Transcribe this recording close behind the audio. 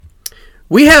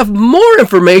We have more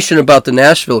information about the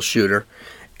Nashville shooter,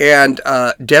 and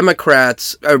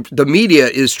Democrats, the media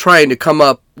is trying to come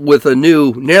up with a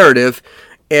new narrative,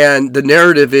 and the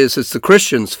narrative is it's the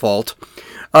Christians' fault.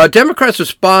 Democrats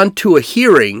respond to a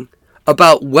hearing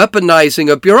about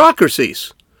weaponizing of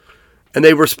bureaucracies, and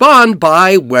they respond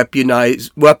by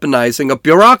weaponizing of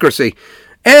bureaucracy.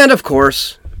 And, of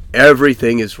course,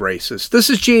 everything is racist. This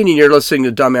is Gene, and you're listening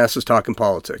to Dumbasses Talking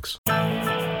Politics.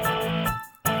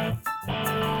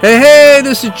 Hey,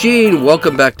 this is Gene.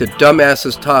 Welcome back to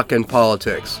Dumbasses Talking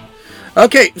Politics.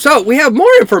 Okay, so we have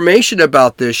more information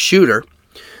about this shooter.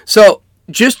 So,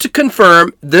 just to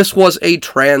confirm, this was a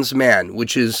trans man,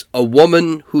 which is a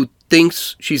woman who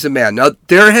thinks she's a man. Now,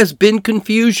 there has been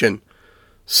confusion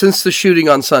since the shooting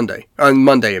on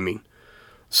Monday.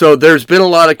 So, there's been a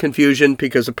lot of confusion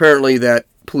because apparently that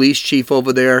police chief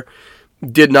over there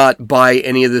did not buy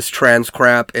any of this trans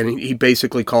crap, and he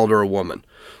basically called her a woman.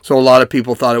 So a lot of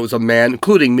people thought it was a man,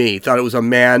 including me, thought it was a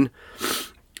man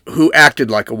who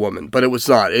acted like a woman, but it was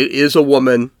not. It is a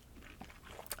woman.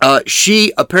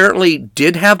 She apparently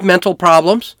did have mental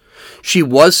problems. She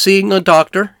was seeing a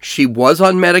doctor. She was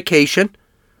on medication,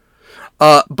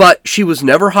 but she was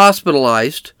never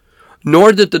hospitalized,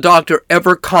 nor did the doctor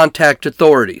ever contact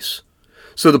authorities.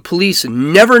 So the police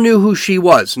never knew who she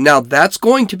was. Now, that's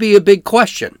going to be a big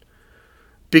question.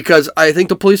 Because I think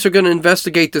the police are going to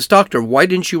investigate this doctor. Why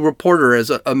didn't you report her as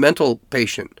a mental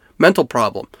patient, mental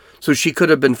problem? So she could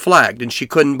have been flagged and she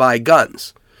couldn't buy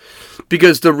guns.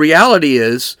 Because the reality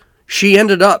is, she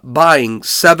ended up buying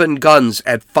 7 guns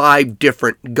at 5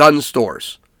 different gun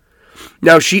stores.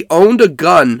 Now, she owned a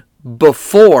gun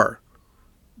before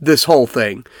this whole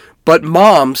thing. But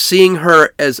mom, seeing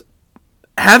her as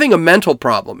having a mental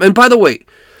problem. And by the way,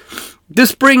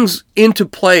 this brings into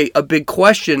play a big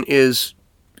question is,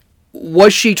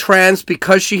 was she trans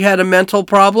because she had a mental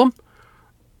problem?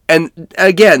 And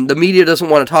again, the media doesn't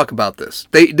want to talk about this.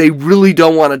 They really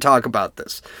don't want to talk about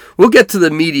this. We'll get to the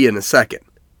media in a second.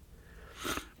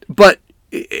 But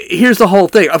here's the whole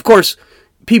thing. Of course,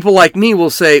 people like me will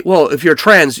say, well, if you're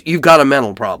trans, you've got a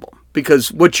mental problem.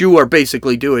 Because what you are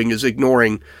basically doing is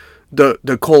ignoring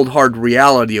the cold, hard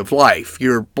reality of life.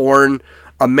 You're born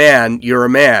a man, you're a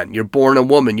man. You're born a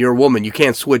woman, you're a woman. You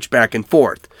can't switch back and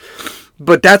forth.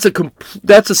 But that's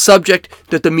a subject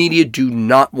that the media do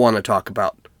not want to talk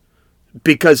about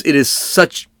because it's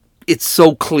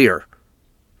so clear.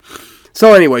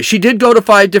 So anyway, she did go to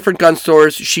 5 different gun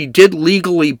stores. She did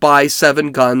legally buy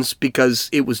 7 guns because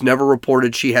it was never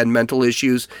reported she had mental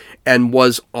issues and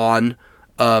was on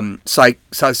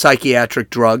psychiatric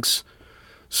drugs.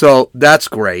 So that's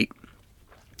great.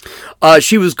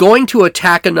 She was going to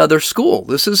attack another school.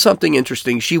 This is something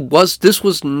interesting. This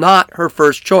was not her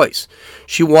first choice.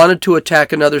 She wanted to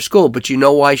attack another school, but you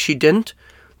know why she didn't?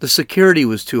 The security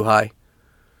was too high.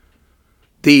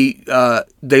 They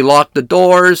locked the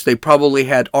doors. They probably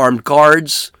had armed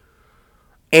guards,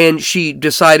 and she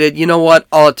decided, you know what?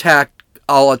 I'll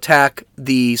attack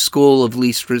the school of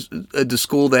the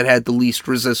school that had the least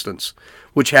resistance,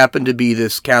 which happened to be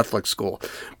this Catholic school.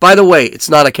 By the way, it's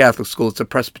not a Catholic school, it's a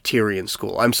Presbyterian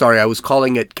school. I'm sorry, I was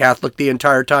calling it Catholic the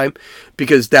entire time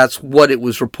because that's what it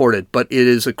was reported, but it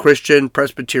is a Christian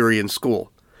Presbyterian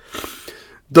school.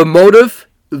 The motive,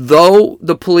 though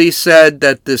the police said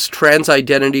that this trans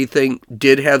identity thing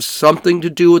did have something to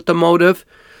do with the motive,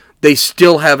 they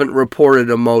still haven't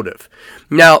reported a motive.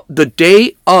 Now, the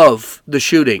day of the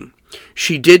shooting,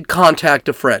 she did contact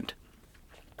a friend,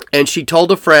 and she told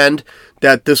a friend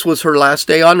that this was her last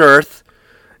day on Earth,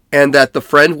 and that the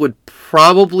friend would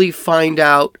probably find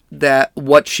out that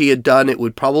what she had done, it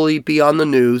would probably be on the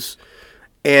news,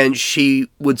 and she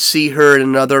would see her in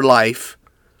another life.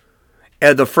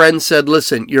 And the friend said,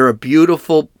 listen, you're a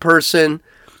beautiful person.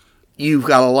 You've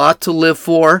got a lot to live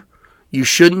for. You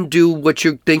shouldn't do what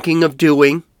you're thinking of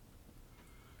doing.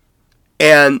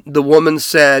 And the woman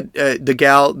said,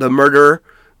 the murderer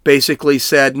basically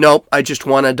said, nope, I just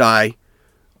want to die.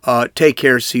 Take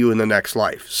care, see you in the next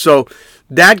life. So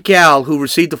that gal who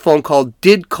received the phone call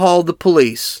did call the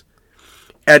police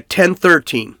at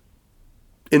 10:13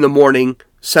 in the morning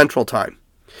Central Time.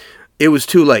 It was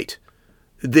too late.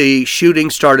 The shooting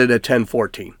started at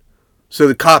 10:14. So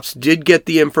the cops did get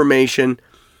the information.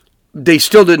 They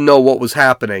still didn't know what was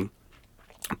happening,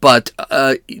 but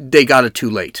they got it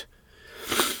too late.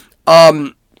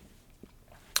 Body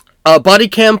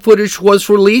cam footage was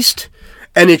released,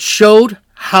 and it showed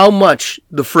how much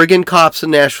the friggin' cops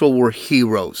in Nashville were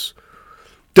heroes.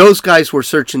 Those guys were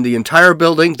searching the entire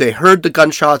building. They heard the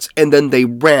gunshots, and then they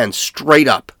ran straight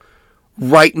up,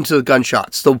 right into the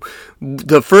gunshots.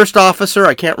 The first officer,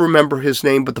 I can't remember his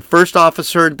name, but the first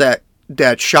officer that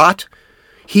that shot.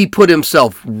 He put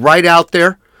himself right out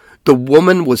there. The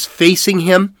woman was facing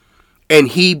him, and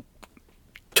he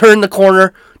turned the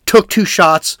corner, took 2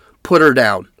 shots, put her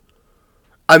down.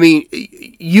 I mean,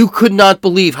 you could not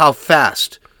believe how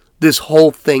fast this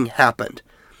whole thing happened.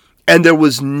 And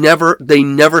they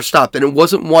never stopped. And it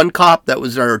wasn't one cop that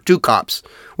was there, or 2 cops,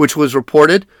 which was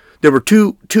reported. There were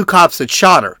two cops that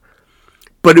shot her.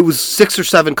 But it was 6 or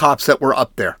 7 cops that were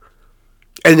up there.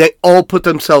 And they all put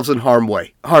themselves in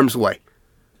harm's way.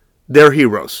 They're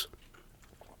heroes.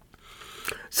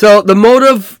 So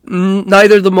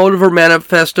neither the motive or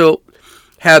manifesto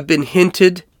have been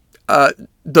hinted.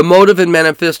 The motive and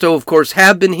manifesto, of course,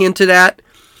 have been hinted at,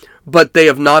 but they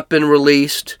have not been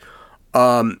released.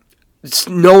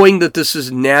 Knowing that this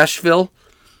is Nashville,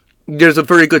 there's a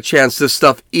very good chance this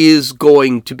stuff is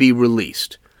going to be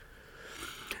released.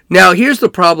 Now, here's the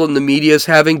problem the media is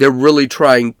having. They're really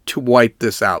trying to wipe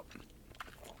this out.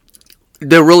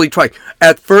 They're really trying.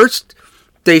 At first,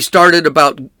 they started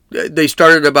about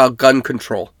gun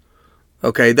control.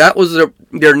 Okay, that was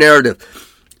their narrative.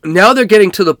 Now they're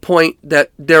getting to the point that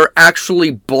they're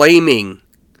actually blaming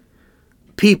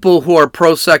people who are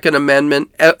pro-Second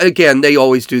Amendment. Again, they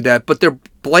always do that, but they're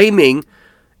blaming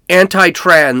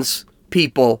anti-trans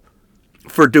people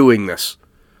for doing this.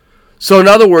 So in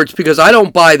other words, because I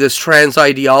don't buy this trans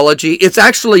ideology, it's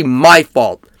actually my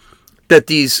fault that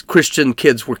these Christian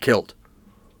kids were killed.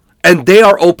 And they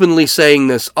are openly saying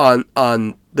this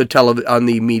in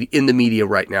the media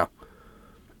right now.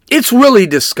 It's really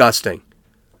disgusting.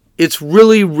 It's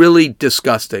really, really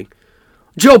disgusting.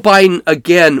 Joe Biden,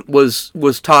 again, was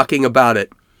talking about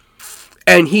it.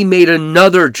 And he made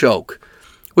another joke,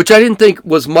 which I didn't think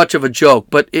was much of a joke,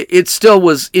 but it still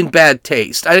was in bad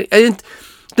taste.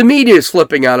 The media is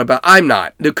flipping out about, I'm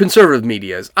not. The conservative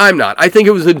media is. I'm not. I think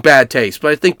it was in bad taste,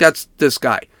 but I think that's this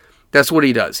guy. That's what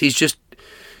he does. He's just,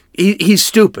 he's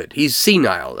stupid. He's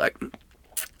senile.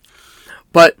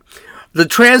 But the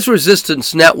Trans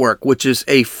Resistance Network, which is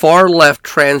a far-left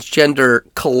transgender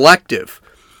collective,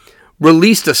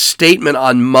 released a statement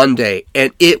on Monday,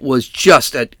 and it was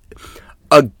just a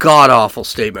god-awful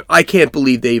statement. I can't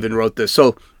believe they even wrote this.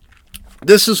 So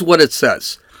this is what it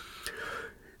says.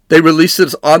 They released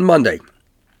this on Monday.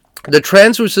 The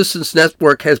Trans Resistance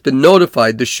Network has been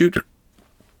notified the shooter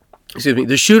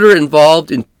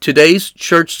involved in today's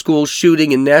church school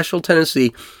shooting in Nashville,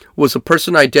 Tennessee, was a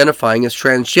person identifying as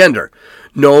transgender,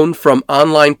 known from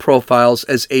online profiles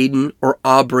as Aiden or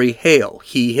Aubrey Hale,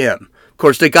 he, him. Of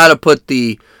course, they got to put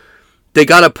the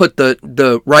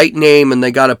right name, and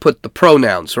they got to put the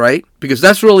pronouns, right? Because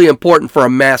that's really important for a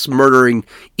mass murdering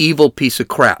evil piece of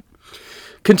crap.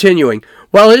 Continuing,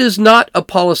 while it is not a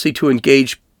policy to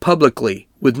engage publicly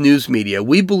with news media,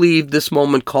 we believe this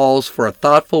moment calls for a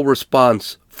thoughtful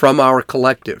response from our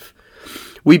collective.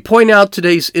 We point out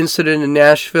today's incident in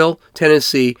Nashville,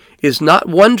 Tennessee, is not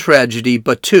one tragedy,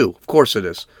 but 2. Of course it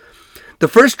is. The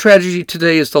first tragedy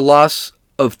today is the loss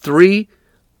of 3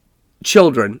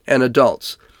 children and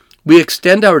adults. We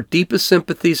extend our deepest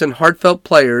sympathies and heartfelt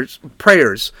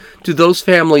prayers to those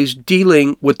families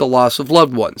dealing with the loss of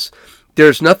loved ones.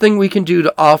 There's nothing we can do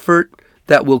to offer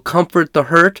that will comfort the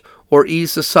hurt or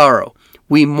ease the sorrow.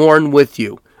 We mourn with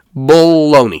you.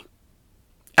 Baloney.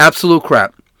 Absolute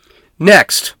crap.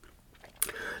 Next,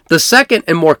 the second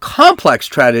and more complex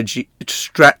tragedy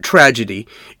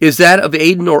is that of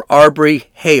Aiden or Aubrey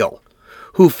Hale,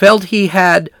 who felt he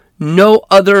had no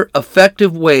other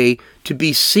effective way to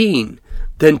be seen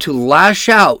than to lash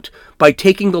out by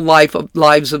taking the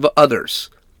lives of others,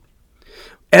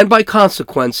 and by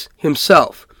consequence,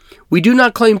 himself. We do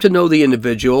not claim to know the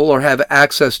individual or have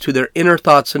access to their inner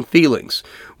thoughts and feelings.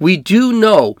 We do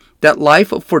know that life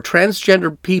for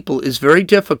transgender people is very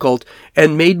difficult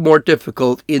and made more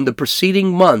difficult in the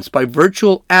preceding months by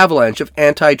virtual avalanche of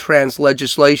anti-trans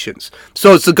legislations.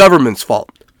 So it's the government's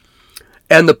fault.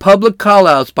 And the public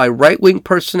call-outs by right-wing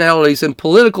personalities and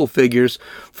political figures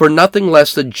for nothing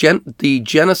less than the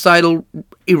genocidal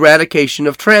eradication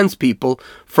of trans people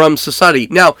from society.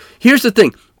 Now, here's the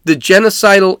thing. The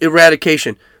genocidal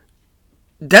eradication,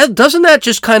 doesn't that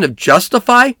just kind of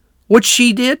justify what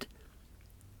she did?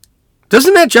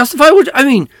 Doesn't that justify what... I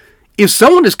mean, if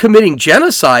someone is committing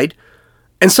genocide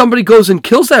and somebody goes and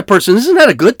kills that person, isn't that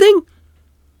a good thing?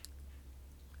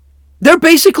 They're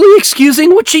basically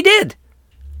excusing what she did.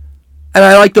 And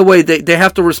I like the way they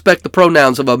have to respect the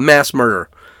pronouns of a mass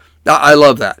murderer. I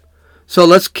love that. So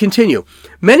let's continue.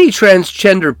 Many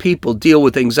transgender people deal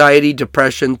with anxiety,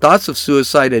 depression, thoughts of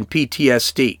suicide, and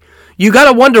PTSD. You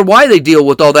got to wonder why they deal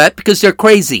with all that, because they're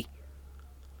crazy.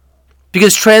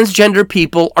 Because transgender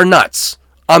people are nuts.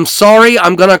 I'm sorry,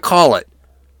 I'm going to call it.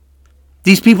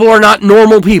 These people are not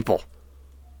normal people.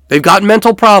 They've got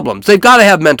mental problems. They've got to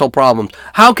have mental problems.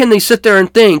 How can they sit there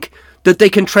and think that they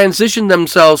can transition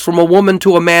themselves from a woman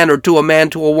to a man or to a man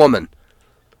to a woman?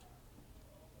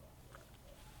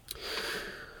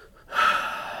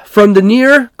 From the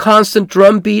near constant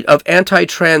drumbeat of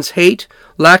anti-trans hate,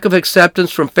 lack of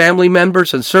acceptance from family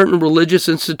members and certain religious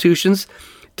institutions,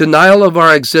 denial of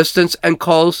our existence, and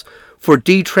calls for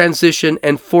detransition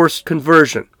and forced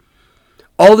conversion.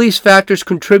 All these factors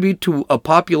contribute to a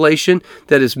population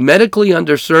that is medically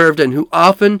underserved and who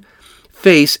often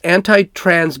face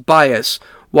anti-trans bias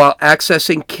while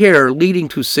accessing care, leading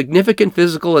to significant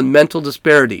physical and mental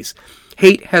disparities.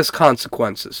 Hate has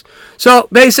consequences. So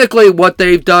basically what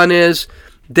they've done is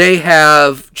they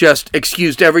have just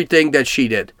excused everything that she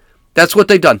did. That's what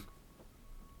they've done.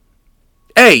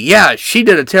 Hey, yeah, she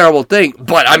did a terrible thing,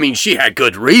 but I mean, she had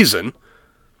good reason.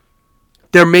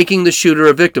 They're making the shooter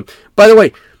a victim. By the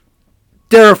way,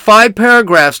 there are 5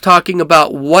 paragraphs talking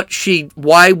about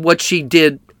why what she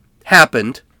did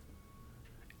happened,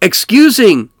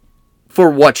 excusing for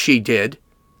what she did,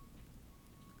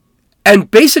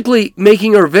 and basically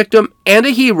making her a victim and a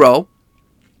hero.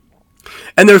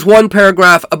 And there's 1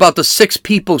 paragraph about the 6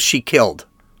 people she killed.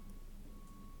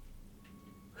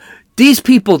 These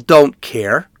people don't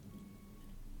care.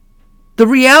 The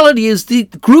reality is the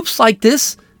groups like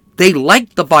this, they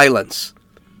like the violence,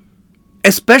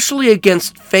 especially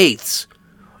against faiths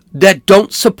that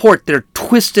don't support their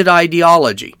twisted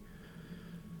ideology.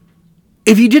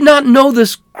 If you did not know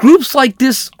this, groups like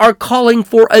this are calling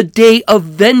for a day of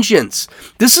vengeance.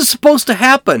 This is supposed to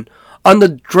happen on the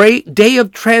day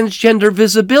of transgender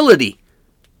visibility.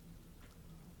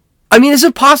 I mean, is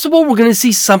it possible we're going to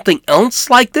see something else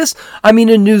like this? I mean,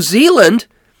 in New Zealand,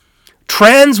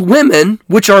 trans women,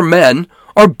 which are men,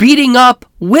 are beating up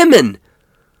women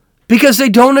because they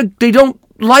don't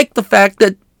like the fact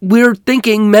that we're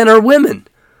thinking men are women.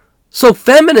 So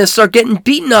feminists are getting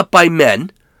beaten up by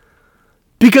men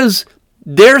because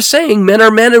they're saying men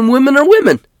are men and women are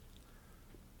women.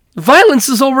 Violence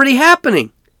is already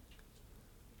happening.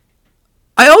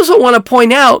 I also want to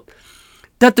point out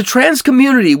that the trans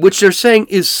community, which they're saying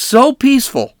is so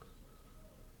peaceful,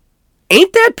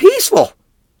 ain't that peaceful.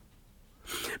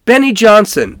 Benny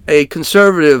Johnson, a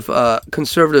conservative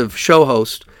show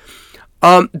host,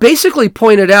 basically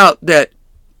pointed out that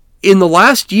in the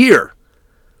last year,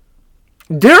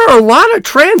 there are a lot of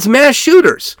trans mass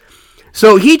shooters.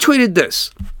 So he tweeted this: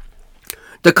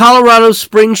 the Colorado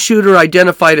Springs shooter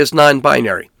identified as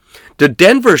non-binary. The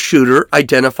Denver shooter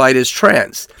identified as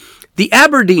trans. The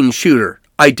Aberdeen shooter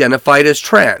identified as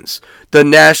trans. The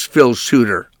Nashville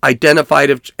shooter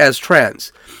identified as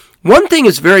trans. One thing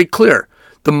is very clear.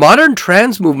 The modern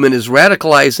trans movement is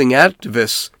radicalizing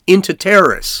activists into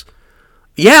terrorists.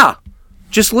 Yeah,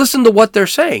 just listen to what they're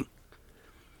saying.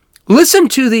 Listen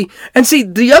to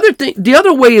the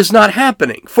other way is not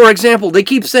happening. For example, they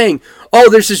keep saying,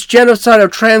 oh, there's this genocide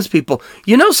of trans people.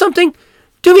 You know something?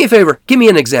 Do me a favor. Give me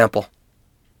an example.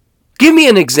 Give me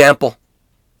an example.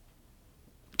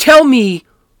 Tell me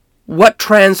what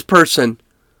trans person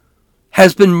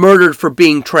has been murdered for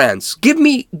being trans. Give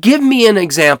me an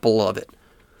example of it.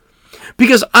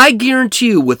 Because I guarantee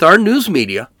you, with our news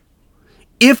media,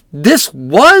 if this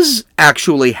was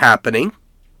actually happening,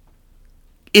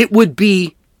 it would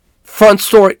be front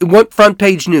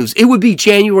page news. It would be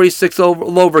January 6th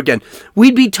all over again.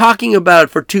 We'd be talking about it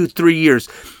for 2-3 years.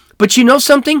 But you know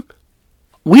something?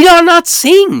 We are not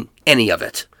seeing any of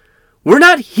it. We're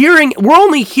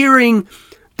only hearing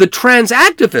the trans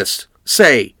activists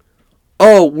say,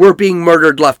 oh, we're being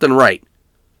murdered left and right.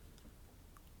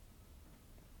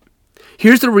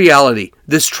 Here's the reality.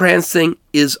 This trans thing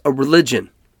is a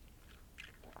religion.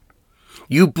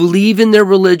 You believe in their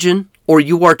religion, or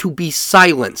you are to be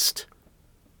silenced.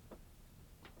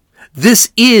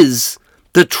 This is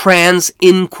the trans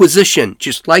inquisition,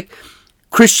 just like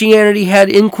Christianity had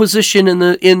inquisition in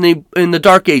the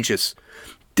Dark Ages.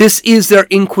 This is their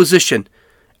inquisition,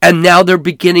 and now they're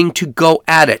beginning to go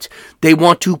at it. They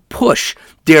want to push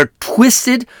their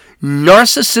twisted,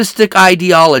 narcissistic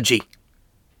ideology,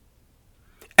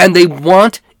 and they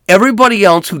want everybody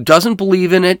else who doesn't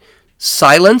believe in it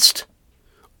silenced,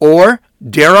 or,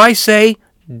 dare I say,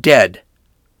 dead.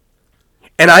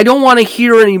 And I don't want to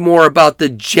hear any more about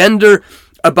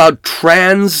about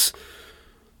trans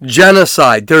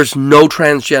genocide. There's no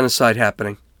trans genocide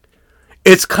happening.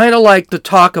 It's kind of like the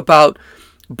talk about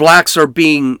blacks are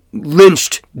being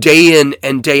lynched day in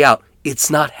and day out. It's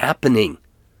not happening.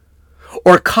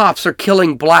 Or cops are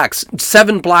killing blacks,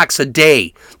 7 blacks a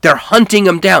day. They're hunting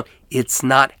them down. It's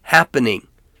not happening.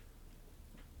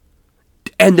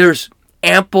 And there's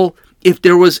ample if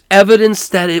there was evidence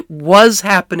that it was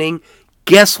happening,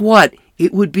 guess what?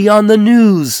 It would be on the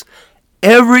news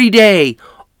every day,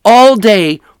 all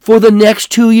day, for the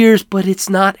next 2 years, but it's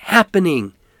not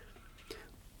happening.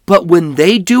 But when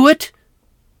they do it,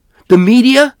 the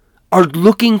media are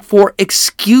looking for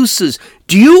excuses.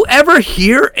 Do you ever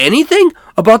hear anything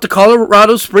about the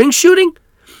Colorado Springs shooting?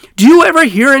 Do you ever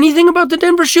hear anything about the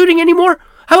Denver shooting anymore?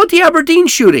 How about the Aberdeen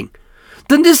shooting?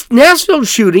 Then this Nashville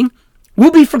shooting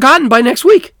will be forgotten by next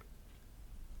week.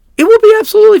 It will be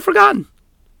absolutely forgotten.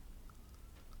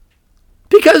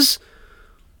 Because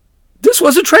this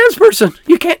was a trans person.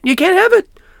 You can't have it.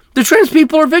 The trans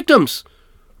people are victims.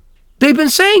 They've been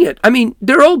saying it. I mean,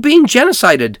 they're all being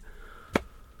genocided.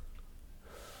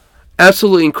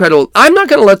 Absolutely incredible. I'm not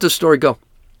going to let this story go.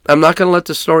 I'm not going to let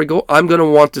this story go. I'm going to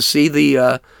want to see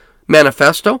the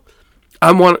manifesto.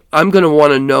 I'm going to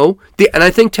want to know. And I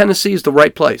think Tennessee is the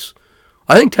right place.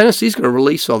 I think Tennessee's going to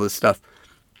release all this stuff.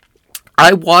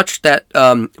 I watched that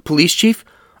police chief,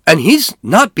 and he's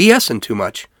not BSing too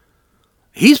much.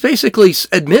 He's basically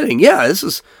admitting, yeah,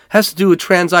 this has to do with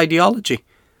trans ideology.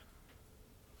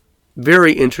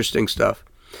 Very interesting stuff.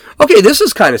 Okay, this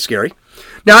is kind of scary.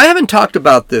 Now, I haven't talked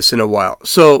about this in a while,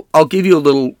 so I'll give you a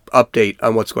little update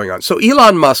on what's going on. So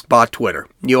Elon Musk bought Twitter.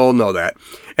 You all know that.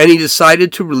 And he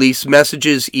decided to release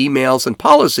messages, emails, and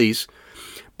policies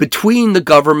between the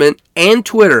government and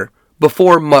Twitter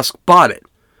before Musk bought it.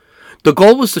 The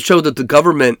goal was to show that the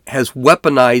government has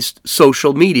weaponized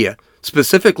social media,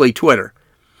 specifically Twitter,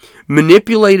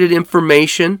 manipulated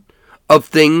information of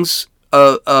things,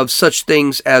 of such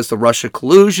things as the Russia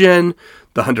collusion,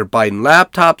 the Hunter Biden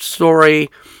laptop story,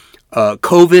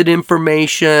 COVID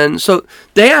information. So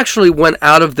they actually went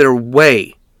out of their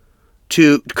way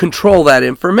to control that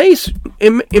information.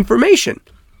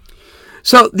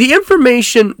 So the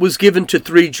information was given to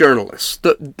 3 journalists.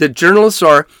 The journalists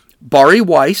are Bari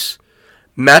Weiss,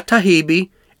 Matt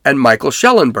Taibbi, and Michael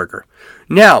Shellenberger.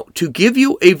 Now, to give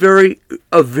you a very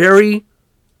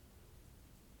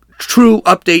true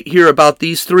update here about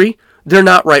these 3, they're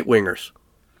not right-wingers.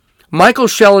 Michael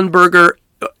Shellenberger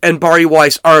and Bari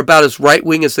Weiss are about as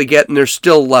right-wing as they get, and they're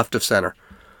still left of center.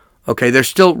 Okay, they're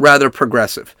still rather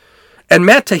progressive. And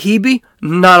Matt Taibbi,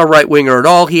 not a right-winger at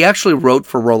all. He actually wrote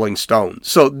for Rolling Stone.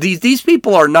 So these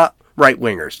people are not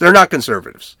right-wingers. They're not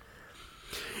conservatives.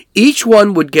 Each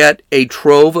one would get a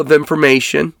trove of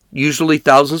information, usually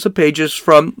thousands of pages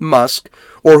from Musk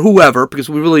or whoever, because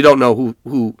we really don't know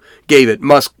who gave it.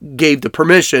 Musk gave the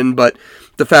permission, but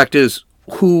the fact is,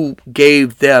 who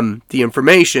gave them the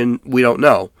information, we don't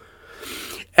know.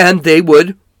 And they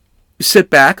would sit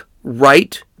back,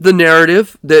 write the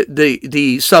narrative,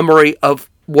 the summary of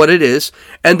what it is,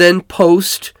 and then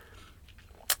post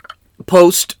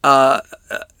tweets,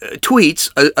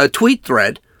 a tweet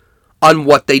thread on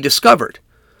what they discovered.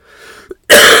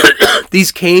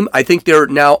 These came, I think they're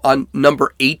now on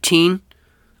number 18,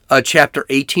 chapter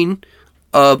 18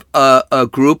 of a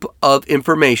group of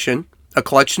information, a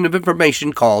collection of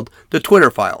information called the Twitter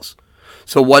Files.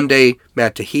 So one day,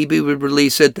 Matt Taibbi would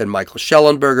release it, then Michael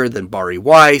Shellenberger, then Bari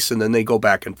Weiss, and then they go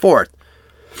back and forth.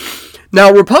 Now,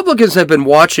 Republicans have been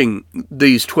watching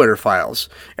these Twitter files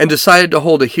and decided to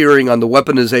hold a hearing on the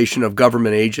weaponization of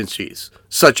government agencies,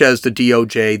 such as the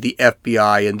DOJ, the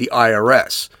FBI, and the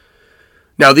IRS.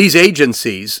 Now, these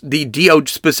agencies,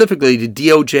 specifically the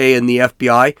DOJ and the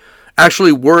FBI,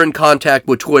 actually were in contact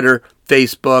with Twitter,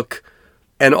 Facebook,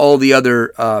 and all the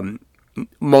other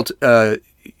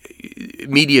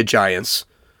media giants,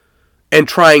 and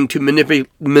trying to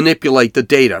manipulate the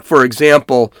data. For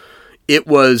example, it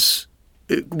was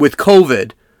with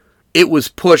COVID, it was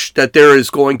pushed that there is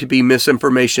going to be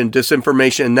misinformation,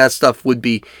 disinformation, and that stuff would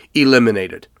be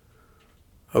eliminated.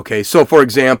 Okay, so for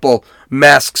example,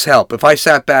 masks help. If I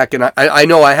sat back, and I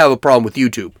know I have a problem with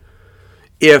YouTube.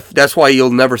 That's why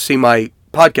you'll never see my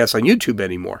podcast on YouTube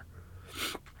anymore.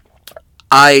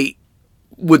 I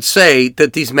would say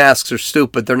that these masks are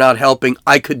stupid, they're not helping,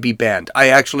 I could be banned. I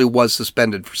actually was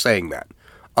suspended for saying that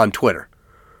on Twitter.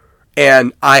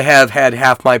 And I have had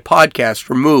half my podcast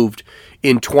removed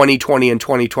in 2020 and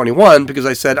 2021 because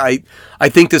I said, I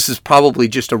think this is probably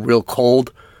just a real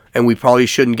cold and we probably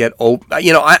shouldn't get old.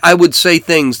 I would say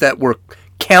things that were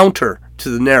counter to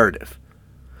the narrative.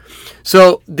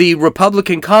 So the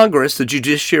Republican Congress, the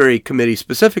Judiciary Committee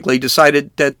specifically,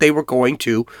 decided that they were going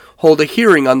to hold a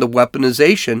hearing on the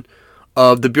weaponization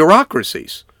of the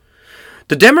bureaucracies.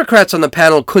 The Democrats on the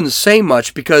panel couldn't say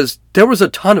much because there was a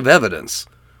ton of evidence.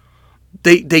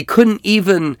 They couldn't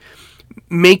even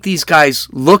make these guys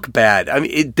look bad. I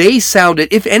mean, they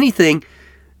sounded, if anything,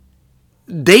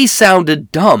 they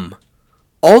sounded dumb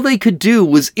all they could do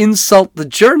was insult the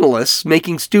journalists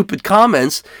making stupid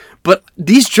comments, but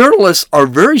these journalists are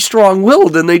very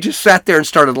strong-willed, and they just sat there and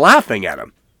started laughing at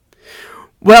them.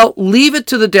 Well, leave it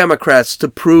to the Democrats to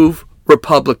prove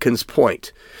Republicans'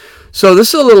 point. So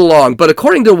this is a little long, but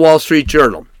according to the Wall Street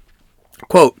Journal,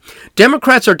 quote,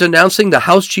 Democrats are denouncing the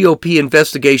House GOP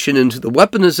investigation into the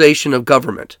weaponization of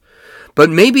government. But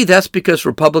maybe that's because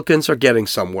Republicans are getting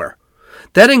somewhere.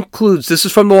 That includes, this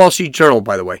is from the Wall Street Journal,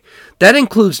 by the way, that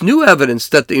includes new evidence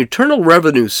that the Internal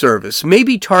Revenue Service may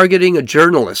be targeting a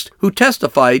journalist who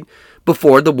testified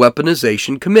before the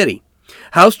Weaponization Committee.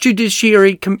 House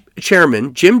Judiciary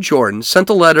Chairman Jim Jordan sent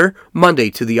a letter Monday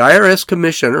to the IRS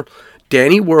Commissioner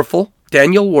Daniel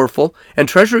Werfel and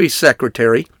Treasury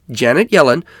Secretary Janet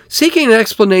Yellen seeking an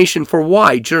explanation for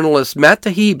why journalist Matt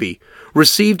Taibbi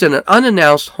received an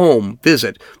unannounced home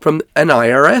visit from an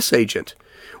IRS agent.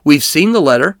 We've seen the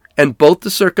letter, and both the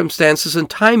circumstances and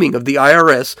timing of the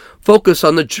IRS focus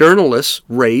on the journalist's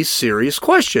raised serious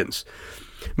questions.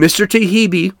 Mr.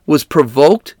 Taibbi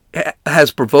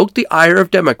has provoked the ire of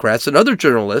Democrats and other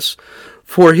journalists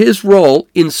for his role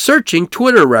in searching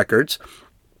Twitter records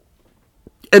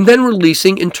and then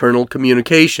releasing internal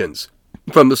communications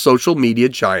from the social media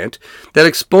giant that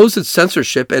exposed its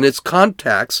censorship and its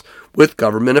contacts with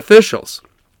government officials.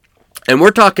 And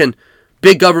we're talking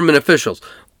big government officials.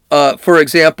 For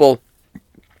example,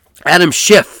 Adam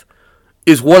Schiff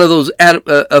is one of those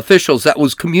officials that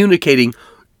was communicating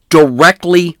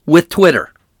directly with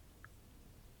Twitter.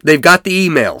 They've got the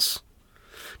emails.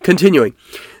 Continuing,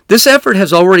 this effort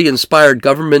has already inspired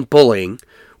government bullying,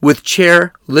 with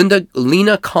Chair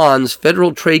Lena Khan's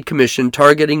Federal Trade Commission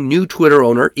targeting new Twitter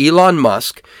owner Elon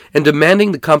Musk and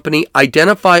demanding the company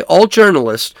identify all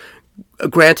journalists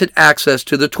granted access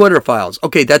to the Twitter files.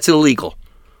 Okay, that's illegal.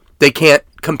 They can't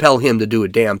compel him to do a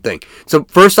damn thing. So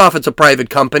first off, it's a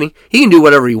private company. He can do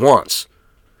whatever he wants.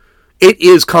 It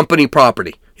is company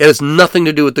property. It has nothing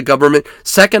to do with the government.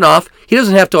 Second off, he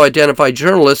doesn't have to identify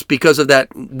journalists because of that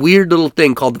weird little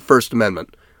thing called the First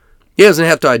Amendment. He doesn't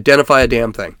have to identify a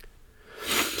damn thing.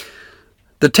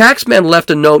 The taxman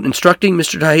left a note instructing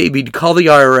Mr. Taibbi to call the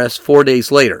IRS 4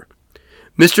 days later.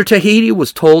 Mr. Taibbi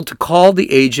was told to call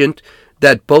the agent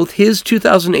that both his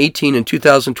 2018 and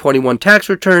 2021 tax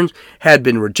returns had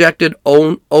been rejected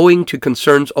owing to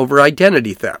concerns over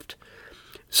identity theft.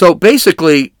 So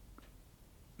basically,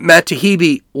 Matt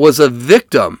Taibbi was a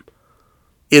victim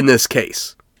in this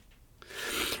case.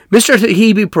 Mr.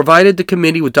 Taibbi provided the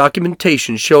committee with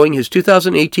documentation showing his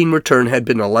 2018 return had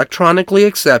been electronically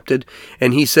accepted,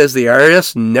 and he says the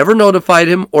IRS never notified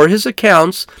him or his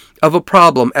accounts of a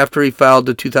problem after he filed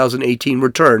the 2018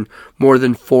 return more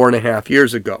than 4.5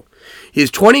 years ago.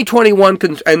 His 2021,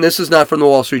 and this is not from the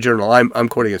Wall Street Journal, I'm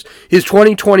quoting this, his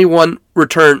 2021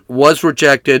 return was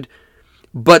rejected,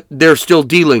 but they're still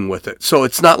dealing with it. So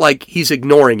it's not like he's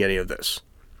ignoring any of this.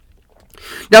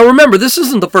 Now remember, this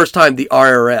isn't the first time the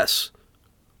IRS,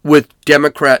 with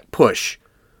Democrat push,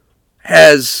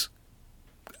 has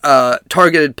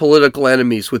targeted political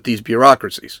enemies with these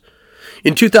bureaucracies.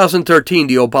 In 2013,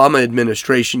 the Obama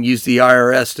administration used the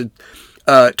IRS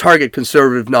to target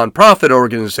conservative nonprofit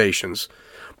organizations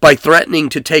by threatening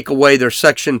to take away their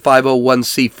Section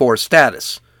 501c4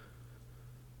 status.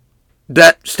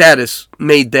 That status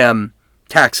made them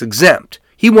tax exempt.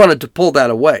 He wanted to pull that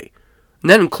away. And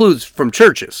that includes from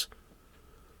churches.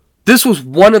 This was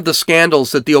one of the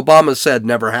scandals that the Obama said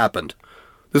never happened.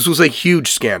 This was a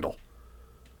huge scandal.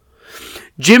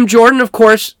 Jim Jordan, of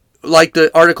course, like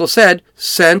the article said,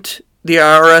 sent the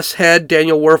IRS head,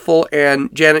 Daniel Werfel,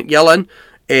 and Janet Yellen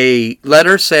a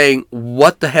letter saying,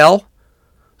 what the hell?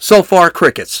 So far,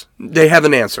 crickets. They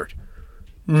haven't answered.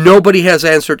 Nobody has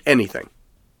answered anything.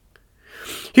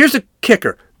 Here's the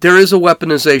kicker. There is a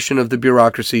weaponization of the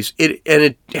bureaucracies.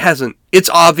 It hasn't. It's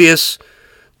obvious.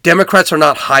 Democrats are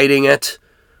not hiding it.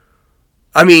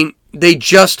 I mean, they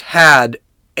just had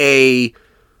a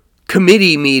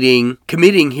committee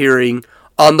hearing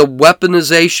on the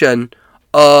weaponization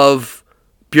of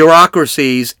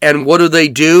bureaucracies. And what do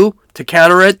to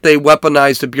counter it? They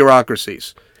weaponize the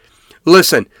bureaucracies.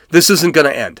 Listen, this isn't going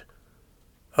to end.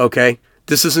 Okay?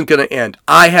 This isn't going to end.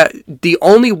 The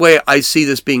only way I see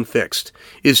this being fixed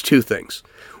is two things.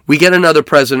 We get another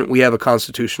president, we have a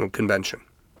constitutional convention.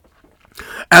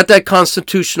 At that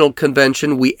constitutional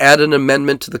convention, we add an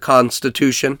amendment to the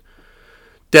Constitution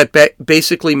that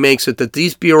basically makes it that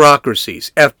these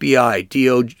bureaucracies, FBI,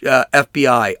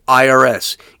 FBI,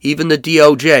 IRS, even the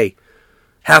DOJ,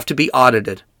 have to be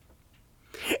audited.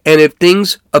 And if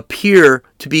things appear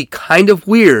to be kind of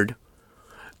weird,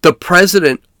 the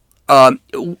president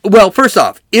Well, first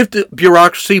off, if the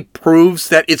bureaucracy proves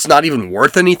that it's not even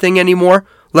worth anything anymore,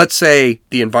 let's say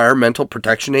the Environmental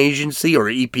Protection Agency or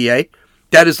EPA,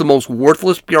 that is the most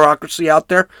worthless bureaucracy out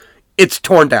there, it's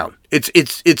torn down.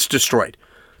 It's destroyed.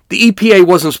 The EPA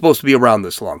wasn't supposed to be around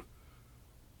this long.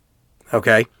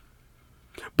 Okay?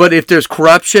 But if there's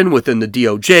corruption within the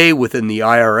DOJ, within the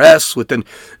IRS,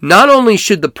 not only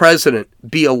should the president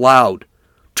be allowed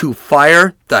to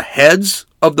fire the heads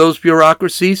of those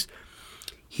bureaucracies,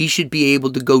 he should be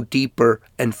able to go deeper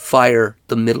and fire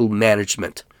the middle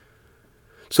management.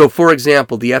 So, for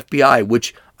example, the FBI,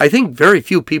 which I think very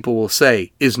few people will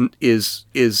say is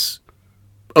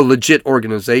a legit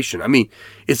organization. I mean,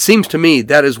 it seems to me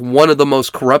that is one of the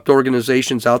most corrupt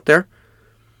organizations out there.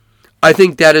 I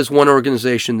think that is one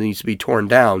organization that needs to be torn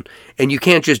down. And you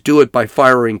can't just do it by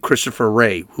firing Christopher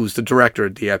Wray, who's the director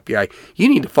of the FBI. You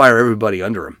need to fire everybody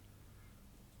under him.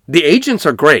 The agents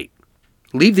are great.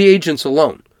 Leave the agents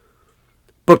alone.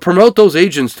 But promote those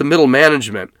agents to middle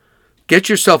management. Get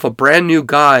yourself a brand new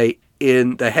guy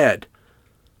in the head.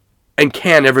 And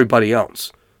can everybody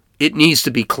else. It needs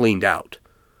to be cleaned out.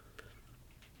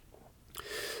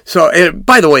 So, and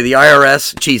by the way, the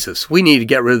IRS, Jesus, we need to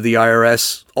get rid of the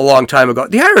IRS a long time ago.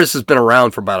 The IRS has been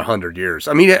around for about 100 years.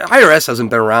 I mean, the IRS hasn't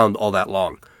been around all that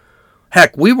long.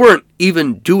 Heck, we weren't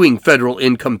even doing federal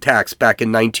income tax back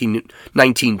in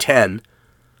 1910.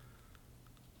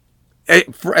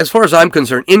 As far as I'm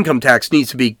concerned, income tax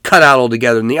needs to be cut out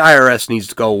altogether, and the IRS needs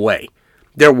to go away.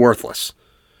 They're worthless.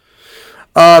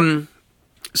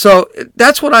 So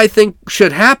that's what I think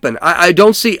should happen.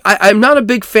 I'm not a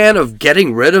big fan of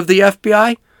getting rid of the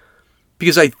FBI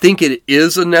because I think it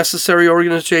is a necessary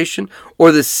organization,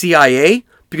 or the CIA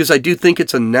because I do think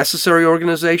it's a necessary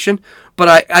organization,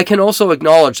 but I can also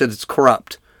acknowledge that it's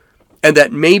corrupt and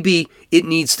that maybe it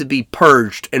needs to be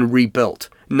purged and rebuilt.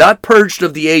 Not purged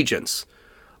of the agents,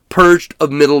 purged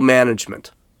of middle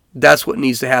management. That's what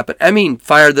needs to happen. I mean,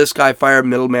 fire this guy, fire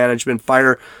middle management,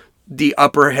 fire the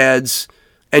upper heads,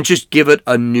 and just give it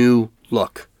a new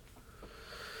look.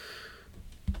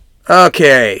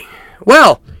 Okay.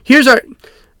 Well, here's our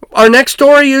next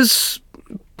story is,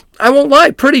 I won't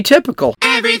lie, pretty typical.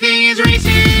 Everything is racist.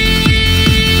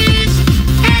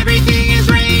 Everything is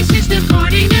racist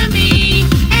according to me.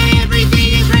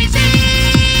 Everything is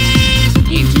racist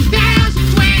in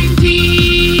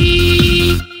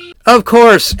 2020. Of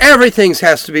course, everything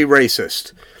has to be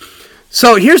racist.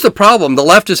 So here's the problem. The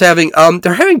left is having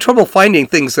trouble finding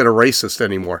things that are racist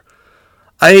anymore.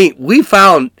 I mean, we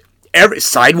found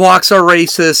sidewalks are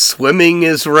racist, swimming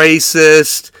is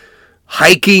racist,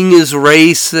 hiking is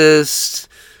racist,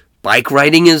 bike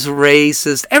riding is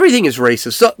racist, everything is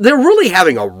racist. So they're really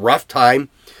having a rough time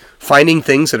finding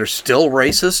things that are still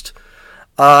racist.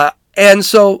 And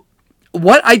so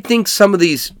what I think some of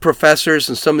these professors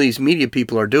and some of these media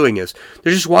people are doing is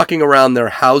they're just walking around their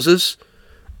houses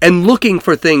and looking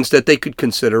for things that they could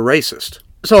consider racist.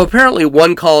 So apparently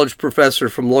one college professor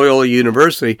from Loyola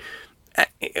University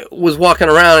was walking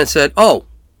around and said, oh,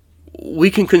 we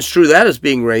can construe that as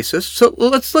being racist. So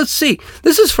let's see.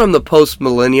 This is from the Post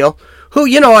Millennial, who,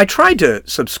 I tried to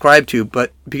subscribe to,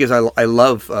 but because I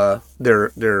love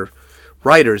their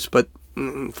writers, but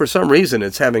for some reason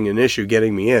it's having an issue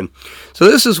getting me in.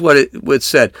 So this is what it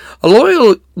said. A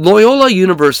Loyola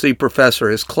University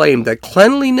professor has claimed that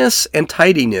cleanliness and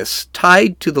tidiness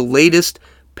tied to the latest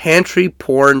pantry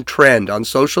porn trend on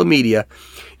social media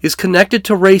is connected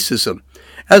to racism,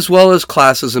 as well as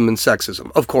classism and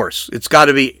sexism. Of course, it's got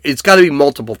to be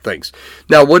multiple things.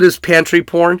 Now, what is pantry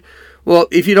porn? Well,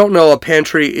 if you don't know, a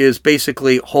pantry is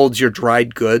basically holds your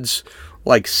dried goods,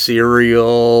 like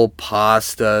cereal,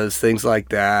 pastas, things like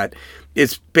that.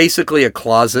 It's basically a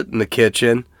closet in the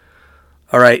kitchen.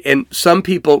 All right, and some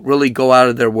people really go out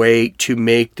of their way to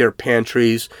make their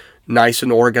pantries nice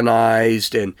and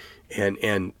organized and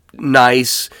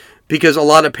nice. Because a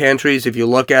lot of pantries, if you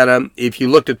look at them, if you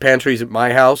looked at pantries at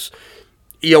my house,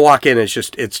 you walk in,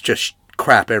 it's just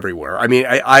crap everywhere. I mean,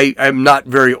 I'm not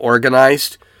very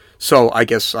organized, so I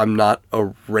guess I'm not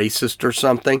a racist or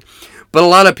something. But a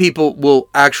lot of people will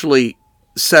actually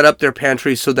set up their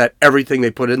pantries so that everything they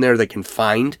put in there they can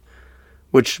find,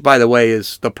 which, by the way,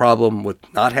 is the problem with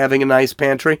not having a nice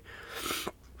pantry.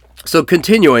 So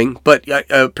continuing, but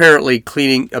apparently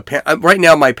cleaning right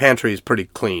now my pantry is pretty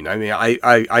clean. I mean,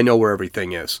 I know where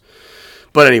everything is.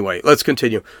 But anyway, let's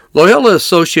continue. Loyola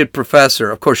Associate Professor,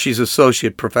 of course she's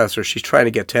Associate Professor, she's trying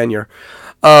to get tenure,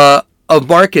 of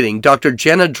Marketing, Dr.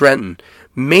 Jenna Drenton,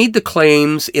 made the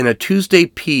claims in a Tuesday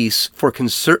piece for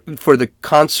the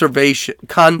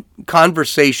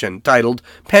conversation titled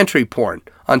Pantry Porn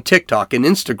on TikTok and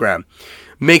Instagram.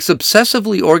 makes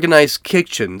obsessively organized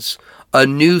kitchens a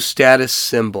new status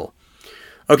symbol.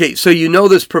 Okay, so you know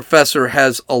this professor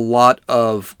has a lot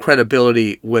of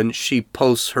credibility when she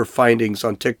posts her findings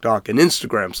on TikTok and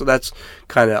Instagram, so that's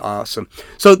kind of awesome.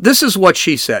 So this is what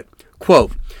she said,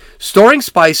 quote, storing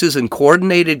spices in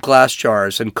coordinated glass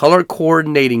jars and color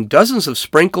coordinating dozens of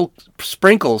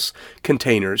sprinkles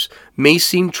containers may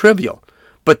seem trivial,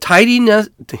 but tidiness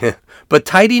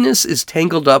is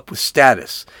tangled up with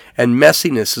status, and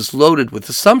messiness is loaded with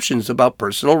assumptions about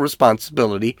personal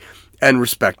responsibility and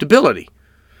respectability.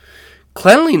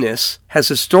 Cleanliness has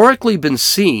historically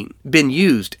been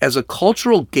used as a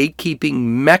cultural gatekeeping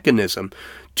mechanism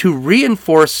to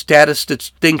reinforce status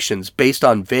distinctions based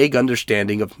on vague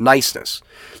understanding of niceness.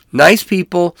 Nice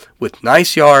people with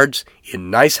nice yards in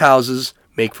nice houses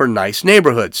make for nice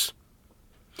neighborhoods.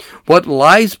 What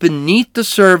lies beneath the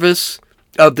surface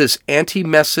of this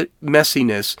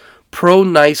anti-messiness,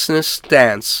 pro-niceness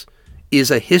stance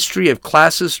is a history of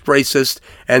classist, racist,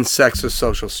 and sexist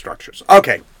social structures.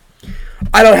 Okay.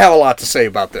 I don't have a lot to say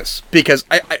about this because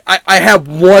I have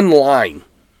one line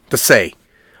to say,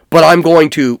 but I'm going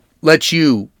to let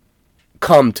you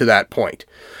come to that point.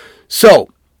 So,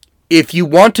 if you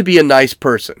want to be a nice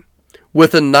person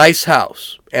with a nice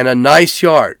house and a nice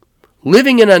yard,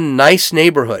 living in a nice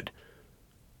neighborhood,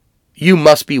 you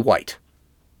must be white.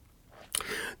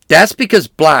 That's because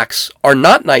blacks are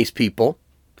not nice people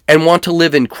and want to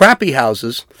live in crappy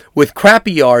houses with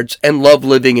crappy yards and love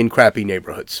living in crappy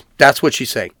neighborhoods. That's what she's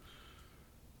saying.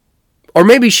 Or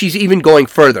maybe she's even going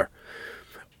further.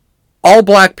 All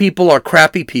black people are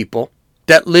crappy people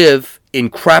that live in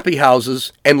crappy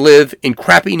houses and live in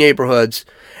crappy neighborhoods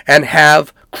and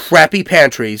have crappy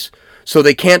pantries so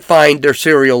they can't find their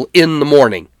cereal in the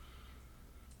morning.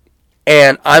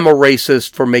 And I'm a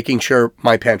racist for making sure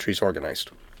my pantry's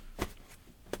organized.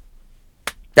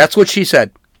 That's what she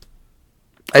said.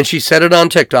 And she said it on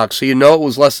TikTok, so you know it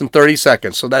was less than 30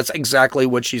 seconds. So that's exactly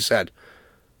what she said.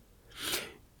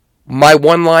 My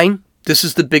one line, this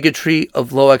is the bigotry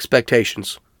of low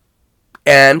expectations.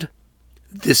 And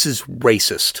this is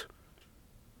racist.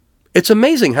 It's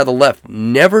amazing how the left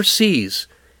never sees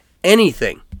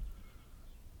anything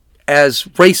as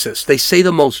racist. They say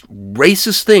the most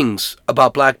racist things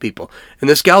about black people. And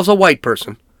this gal's a white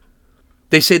person.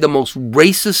 They say the most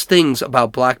racist things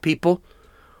about black people.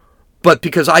 But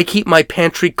because I keep my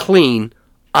pantry clean,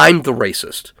 I'm the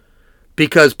racist.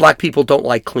 Because black people don't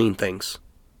like clean things.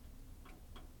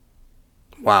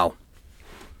 Wow.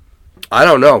 I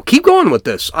don't know. Keep going with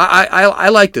this. I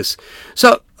like this.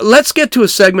 So let's get to a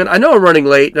segment. I know I'm running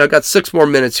late, and I've got 6 more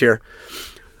minutes here.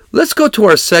 Let's go to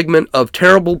our segment of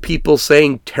terrible people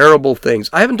saying terrible things.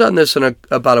 I haven't done this in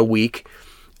about a week,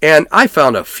 and I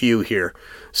found a few here.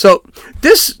 So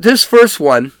this first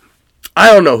one,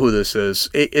 I don't know who this is.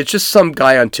 It's just some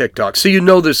guy on TikTok. So you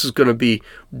know this is going to be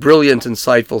brilliant,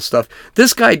 insightful stuff.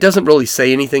 This guy doesn't really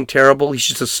say anything terrible. He's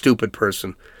just a stupid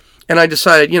person. And I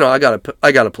decided, I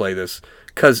gotta play this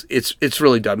because it's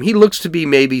really dumb. He looks to be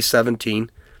maybe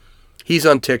 17. He's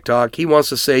on TikTok. He wants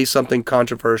to say something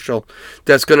controversial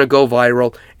that's going to go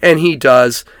viral, and he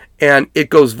does. And it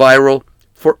goes viral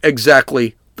for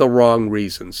exactly the wrong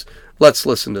reasons. Let's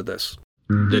listen to this.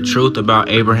 The truth about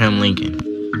Abraham Lincoln.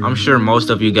 I'm sure most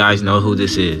of you guys know who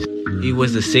this is. He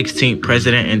was the 16th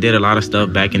president and did a lot of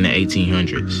stuff back in the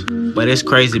 1800s. But it's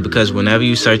crazy because whenever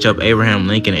you search up Abraham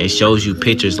Lincoln, it shows you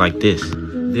pictures like this.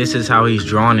 This is how he's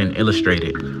drawn and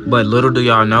illustrated. But little do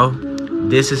y'all know,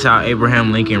 this is how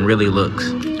Abraham Lincoln really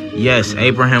looks. Yes,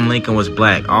 Abraham Lincoln was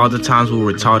black. All the times we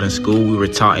were taught in school, we were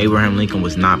taught Abraham Lincoln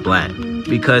was not black.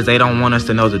 Because they don't want us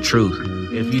to know the truth.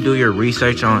 If you do your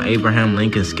research on Abraham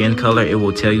Lincoln's skin color, it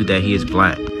will tell you that he is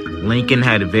black. Lincoln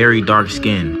had very dark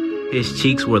skin. His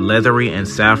cheeks were leathery and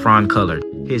saffron colored.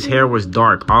 His hair was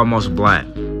dark, almost black.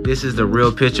 This is the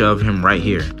real picture of him right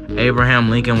here. Abraham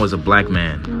Lincoln was a black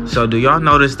man. So do y'all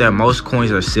notice that most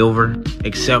coins are silver?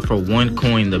 Except for one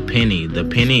coin, the penny. The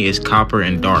penny is copper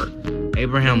and dark.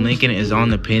 Abraham Lincoln is on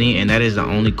the penny, and that is the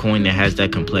only coin that has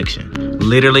that complexion.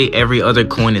 Literally every other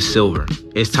coin is silver.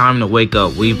 It's time to wake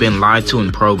up. We've been lied to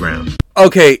and programmed.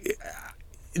 Okay,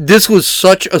 this was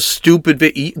such a stupid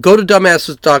video. Go to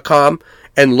dumbasses.com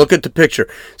and look at the picture.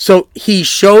 So he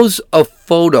shows a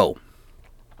photo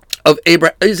of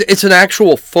Abraham. It's an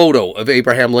actual photo of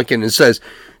Abraham Lincoln and says,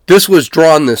 this was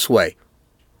drawn this way.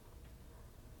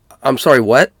 I'm sorry,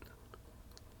 what?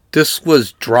 This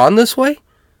was drawn this way?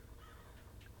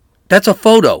 That's a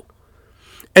photo.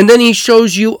 And then he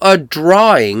shows you a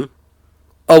drawing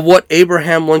of what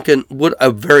Abraham Lincoln would,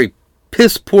 a very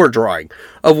piss poor drawing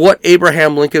of what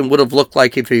Abraham Lincoln would have looked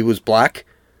like if he was black.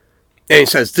 And he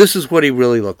says, this is what he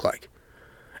really looked like.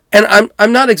 And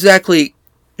I'm not exactly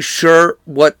sure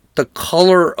what the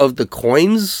color of the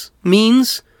coins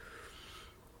means.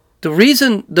 The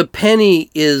reason the penny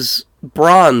is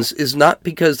bronze is not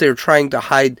because they're trying to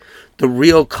hide the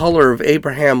real color of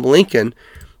Abraham Lincoln.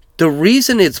 The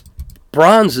reason it's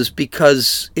bronze is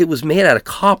because it was made out of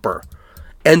copper.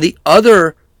 And the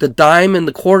dime and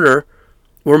the quarter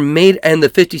were made, and the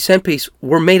 50-cent piece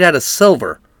were made out of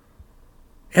silver.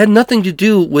 It had nothing to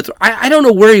do with, I don't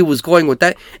know where he was going with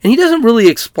that, and he doesn't really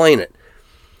explain it.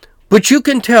 But you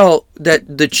can tell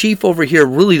that the chief over here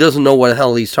really doesn't know what the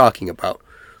hell he's talking about.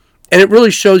 And it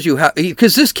really shows you how,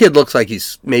 because this kid looks like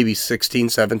he's maybe 16,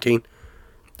 17.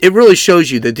 It really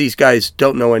shows you that these guys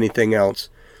don't know anything else.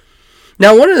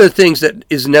 Now, one of the things that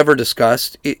is never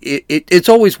discussed, it's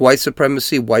always white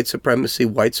supremacy, white supremacy,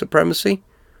 white supremacy.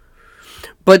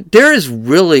 But there is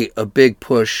really a big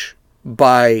push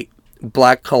by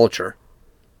black culture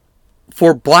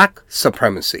for black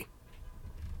supremacy.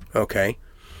 Okay?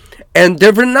 And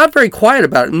they're not very quiet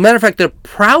about it. As a matter of fact, they're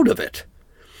proud of it.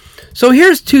 So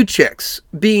here's two chicks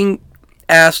being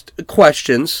asked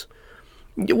questions.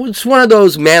 It's one of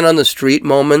those man on the street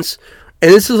moments. And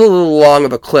this is a little long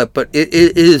of a clip, but it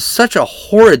is such a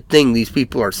horrid thing these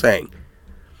people are saying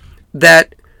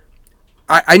that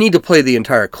I need to play the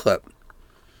entire clip.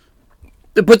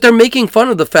 But they're making fun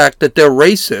of the fact that they're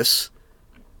racist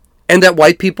and that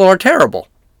white people are terrible.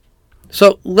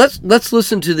 So let's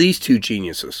listen to these two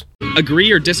geniuses.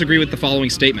 Agree or disagree with the following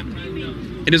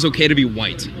statement. It is okay to be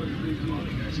white.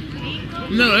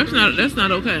 No, that's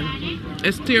not okay.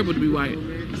 It's terrible to be white.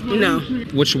 No.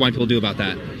 What should white people do about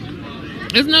that?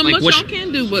 There's not Like, much what y'all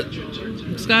can do, but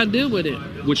just gotta deal with it.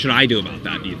 What should I do about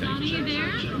that, do you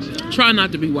think? Try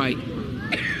not to be white.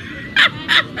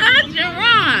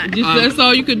 Gerard. That's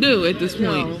all you could do at this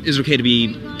point. Is it okay to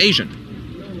be Asian?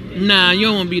 Nah, you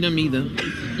don't want to be them either.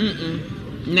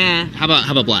 Nah. How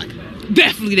about black?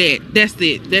 Definitely that. That's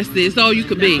it. It's all you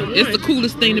could be. It's the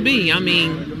coolest thing to be. I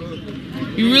mean,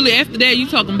 you really, after that, you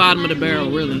talking bottom of the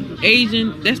barrel, really.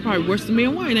 Asian, that's probably worse than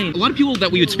being white, ain't A it? lot of people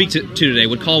that we would speak to today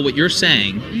would call what you're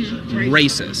saying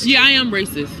racist. Yeah, I am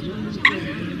racist.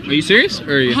 Are you serious?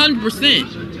 Or are you...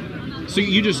 100%. So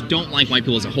you just don't like white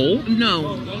people as a whole?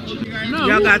 No.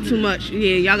 Y'all got too much.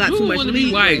 Yeah, y'all got too Who much want to be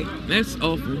leeway. white? That's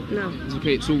awful. No.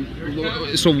 Okay,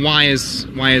 so why is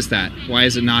that? Why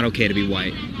is it not okay to be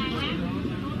white?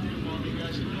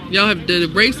 Y'all have the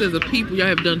race as a people. Y'all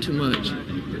have done too much.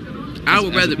 I would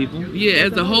As a rather people? Yeah,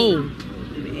 as a whole. And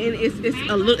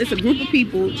it's a group of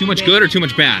people. Too much that- good or too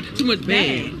much bad? Too much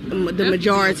bad. The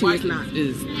majority is not.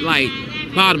 Is like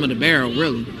bottom of the barrel,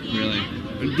 really. Really?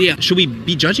 Yeah. Should we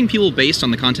be judging people based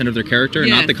on the content of their character and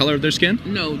Yes. not the color of their skin?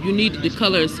 No, you need the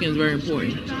color of skin is very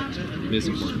important. It is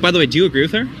important. By the way, do you agree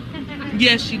with her?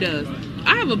 Yes, she does.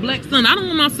 I have a black son. I don't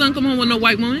want my son come home with no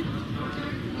white woman.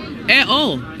 At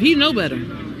all. He know better.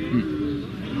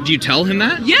 Do you tell him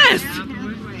that? Yes.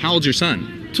 How old's your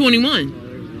son?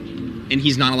 21. And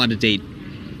he's not allowed to date.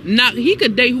 Not he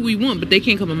could date who he want, but they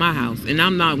can't come in my house, and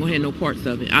I'm not gonna have no parts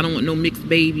of it. I don't want no mixed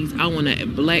babies. I want a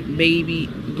black baby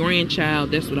grandchild.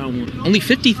 That's what I want. Only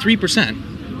 53%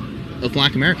 of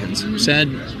black Americans said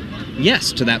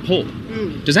yes to that poll.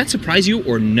 Does that surprise you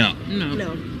or no? No.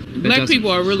 No. Black doesn't.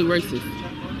 people are really racist.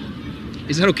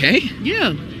 Is that okay?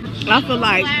 Yeah, I feel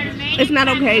like it's not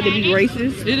okay to be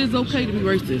racist, it is okay to be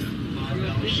racist.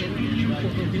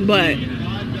 but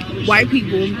white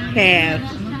people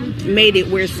have made it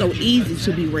where it's so easy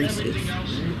to be racist.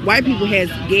 White people has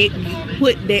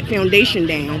put that foundation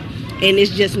down, and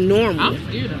it's just normal. I'm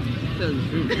scared of it. Tell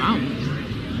you the truth.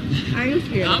 I am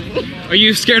scared of it. Are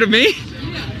you scared of me?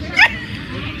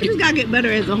 You just gotta get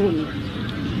better as a whole.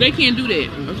 They can't do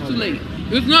that. It's too late.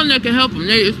 There's nothing that can help them.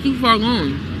 It's too far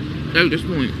gone at this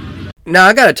point. Now,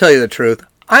 I got to tell you the truth.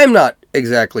 I'm not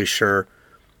exactly sure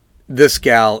this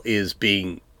gal is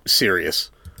being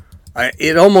serious.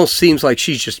 It almost seems like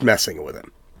she's just messing with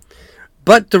him.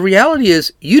 But the reality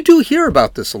is, you do hear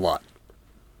about this a lot.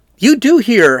 You do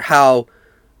hear how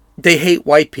they hate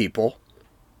white people,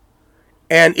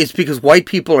 and it's because white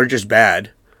people are just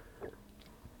bad,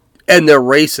 and they're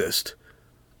racist.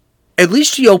 At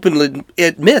least she openly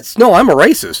admits, no, I'm a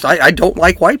racist. I don't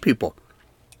like white people.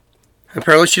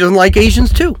 Apparently she doesn't like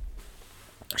Asians too.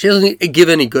 She doesn't give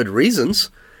any good reasons.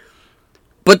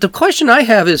 But the question I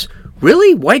have is,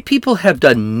 really? White people have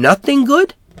done nothing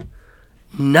good?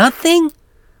 Nothing?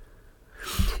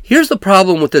 Here's the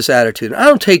problem with this attitude. I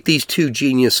don't take these two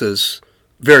geniuses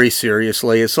very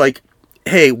seriously. It's like,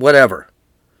 hey, whatever.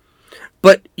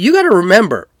 But you got to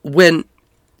remember, when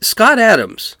Scott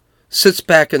Adams sits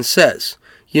back and says,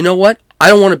 you know what? I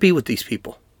don't want to be with these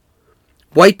people.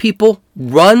 White people,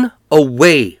 run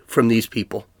away from these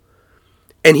people.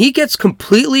 And he gets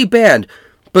completely banned.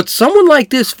 But someone like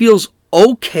this feels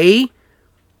okay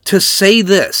to say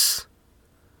this.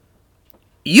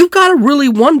 You've got to really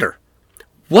wonder,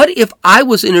 what if I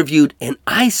was interviewed and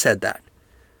I said that?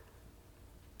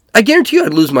 I guarantee you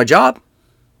I'd lose my job.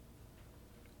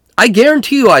 I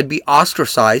guarantee you I'd be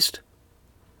ostracized.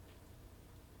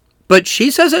 But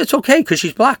she says it's okay because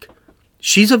she's black.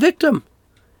 She's a victim.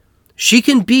 She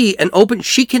can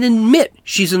admit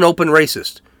she's an open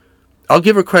racist. I'll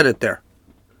give her credit there.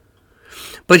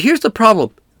 But here's the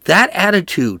problem. That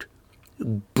attitude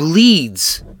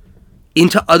bleeds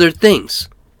into other things.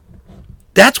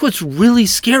 That's what's really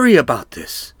scary about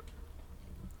this.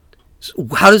 So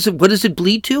what does it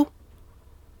bleed to?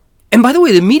 And by the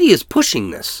way, the media is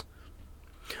pushing this.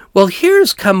 Well,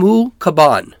 here's Kamau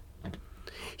Kaban.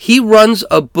 He runs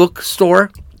a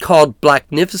bookstore called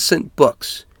Blacknificent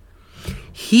Books.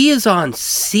 He is on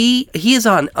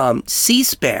C-SPAN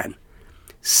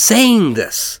saying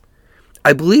this.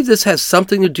 I believe this has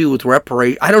something to do with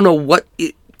reparation. I don't know what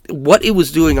it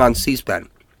was doing on C-SPAN.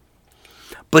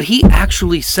 But he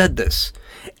actually said this.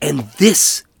 And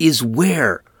this is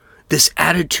where this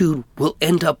attitude will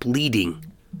end up leading.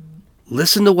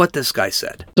 Listen to what this guy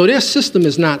said. So their system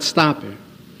is not stopping.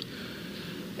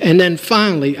 And then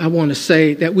finally, I want to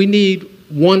say that we need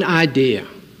one idea.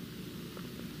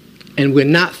 And we're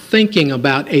not thinking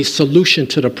about a solution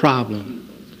to the problem.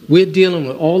 We're dealing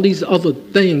with all these other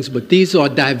things, but these are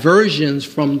diversions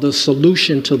from the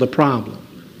solution to the problem.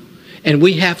 And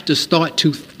we have to start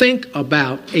to think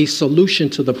about a solution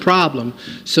to the problem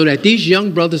so that these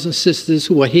young brothers and sisters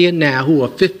who are here now, who are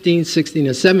 15, 16,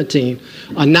 and 17,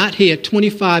 are not here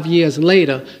 25 years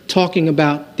later talking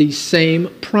about these same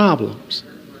problems.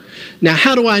 Now,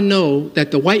 how do I know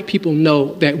that the white people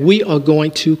know that we are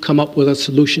going to come up with a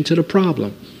solution to the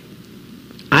problem?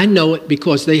 I know it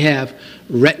because they have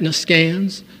retina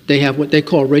scans, they have what they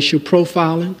call racial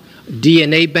profiling,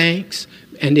 DNA banks,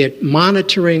 and they're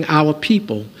monitoring our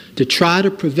people to try to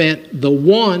prevent the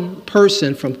one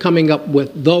person from coming up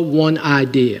with the one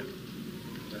idea.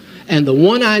 And the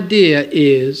one idea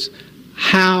is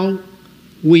how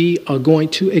we are going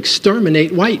to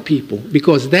exterminate white people,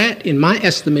 because that, in my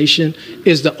estimation,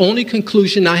 is the only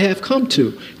conclusion I have come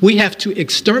to. We have to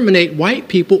exterminate white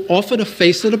people off of the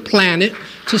face of the planet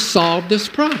to solve this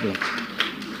problem.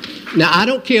 Now, I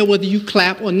don't care whether you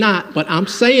clap or not, but I'm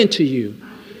saying to you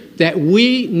that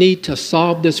we need to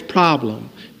solve this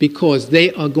problem because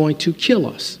they are going to kill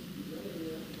us.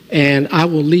 And I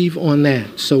will leave on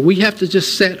that. So we have to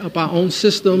just set up our own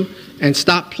system and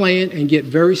stop playing and get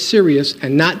very serious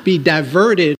and not be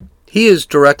diverted. He is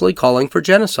directly calling for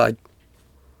genocide.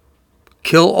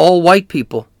 Kill all white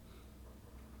people.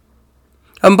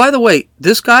 And by the way,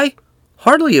 this guy,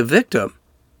 hardly a victim.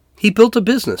 He built a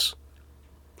business.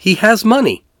 He has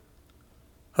money.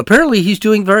 Apparently he's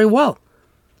doing very well.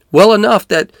 Well enough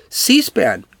that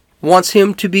C-SPAN wants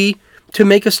him to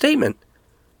make a statement.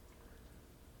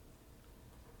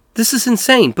 This is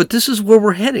insane, but this is where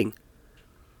we're heading.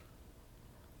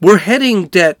 We're heading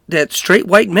that straight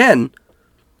white men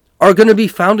are going to be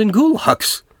found in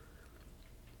gulags.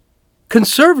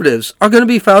 Conservatives are going to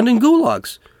be found in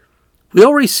gulags. We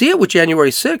already see it with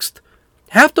January 6th.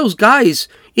 Half those guys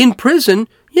in prison,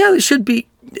 yeah, they should be,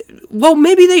 well,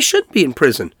 maybe they shouldn't be in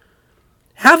prison.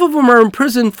 Half of them are in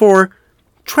prison for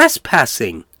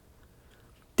trespassing.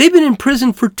 They've been in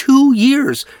prison for 2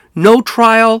 years. No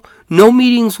trial, no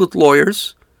meetings with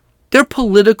lawyers. They're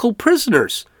political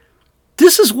prisoners.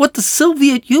 This is what the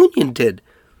Soviet Union did.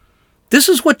 This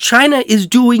is what China is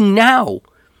doing now.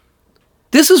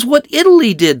 This is what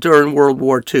Italy did during World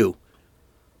War II.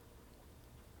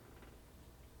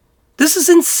 This is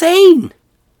insane.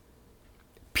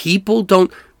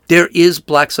 There is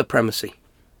black supremacy.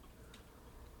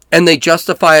 And they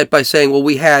justify it by saying, well,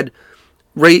 we had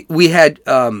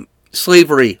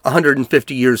slavery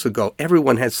 150 years ago.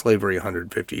 Everyone had slavery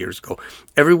 150 years ago.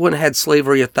 Everyone had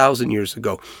slavery 1,000 years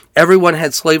ago. Everyone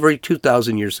had slavery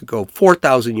 2,000 years ago,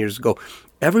 4,000 years ago.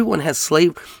 Everyone has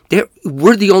slavery.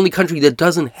 We're the only country that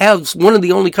doesn't have, one of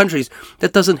the only countries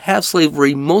that doesn't have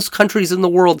slavery. Most countries in the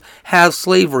world have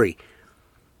slavery.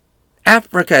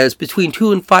 Africa has between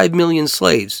 2 and 5 million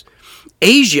slaves.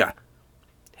 Asia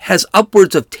has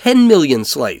upwards of 10 million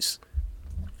slaves.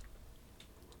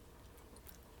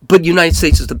 But the United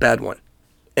States is the bad one.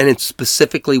 And it's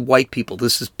specifically white people.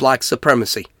 This is black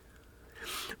supremacy.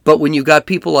 But when you got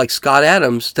people like Scott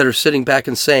Adams that are sitting back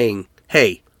and saying,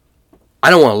 hey, I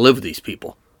don't want to live with these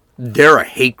people. They're a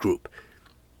hate group.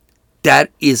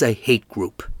 That is a hate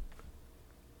group.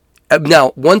 Now,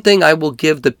 one thing I will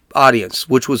give the audience,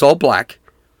 which was all black,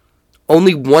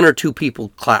 Only 1 or 2 people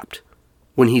clapped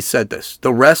when he said this.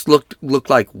 The rest looked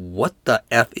like, what the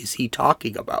F is he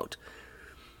talking about?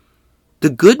 The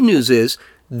good news is,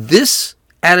 this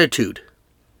attitude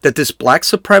that this black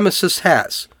supremacist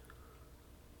has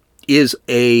is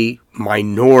a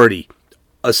minority,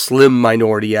 a slim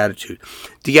minority attitude.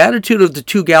 The attitude of the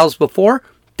 2 gals before,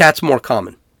 that's more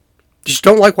common. Just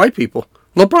don't like white people.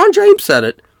 LeBron James said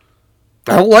it.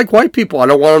 I don't like white people. I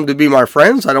don't want them to be my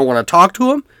friends. I don't want to talk to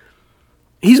them.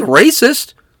 He's a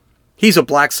racist. He's a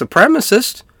black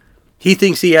supremacist. He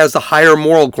thinks he has the higher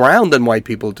moral ground than white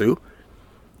people do.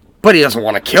 But he doesn't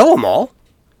want to kill them all.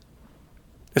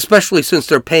 Especially since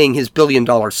they're paying his $1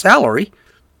 billion salary.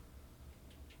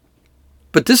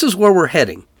 But this is where we're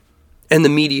heading. And the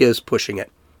media is pushing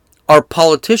it. Our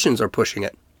politicians are pushing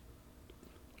it.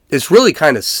 It's really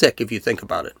kind of sick if you think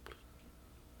about it.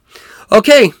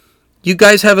 Okay, you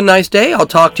guys have a nice day. I'll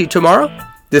talk to you tomorrow.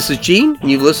 This is Gene,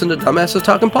 and you listen to Dumbasses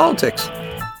Talking Politics.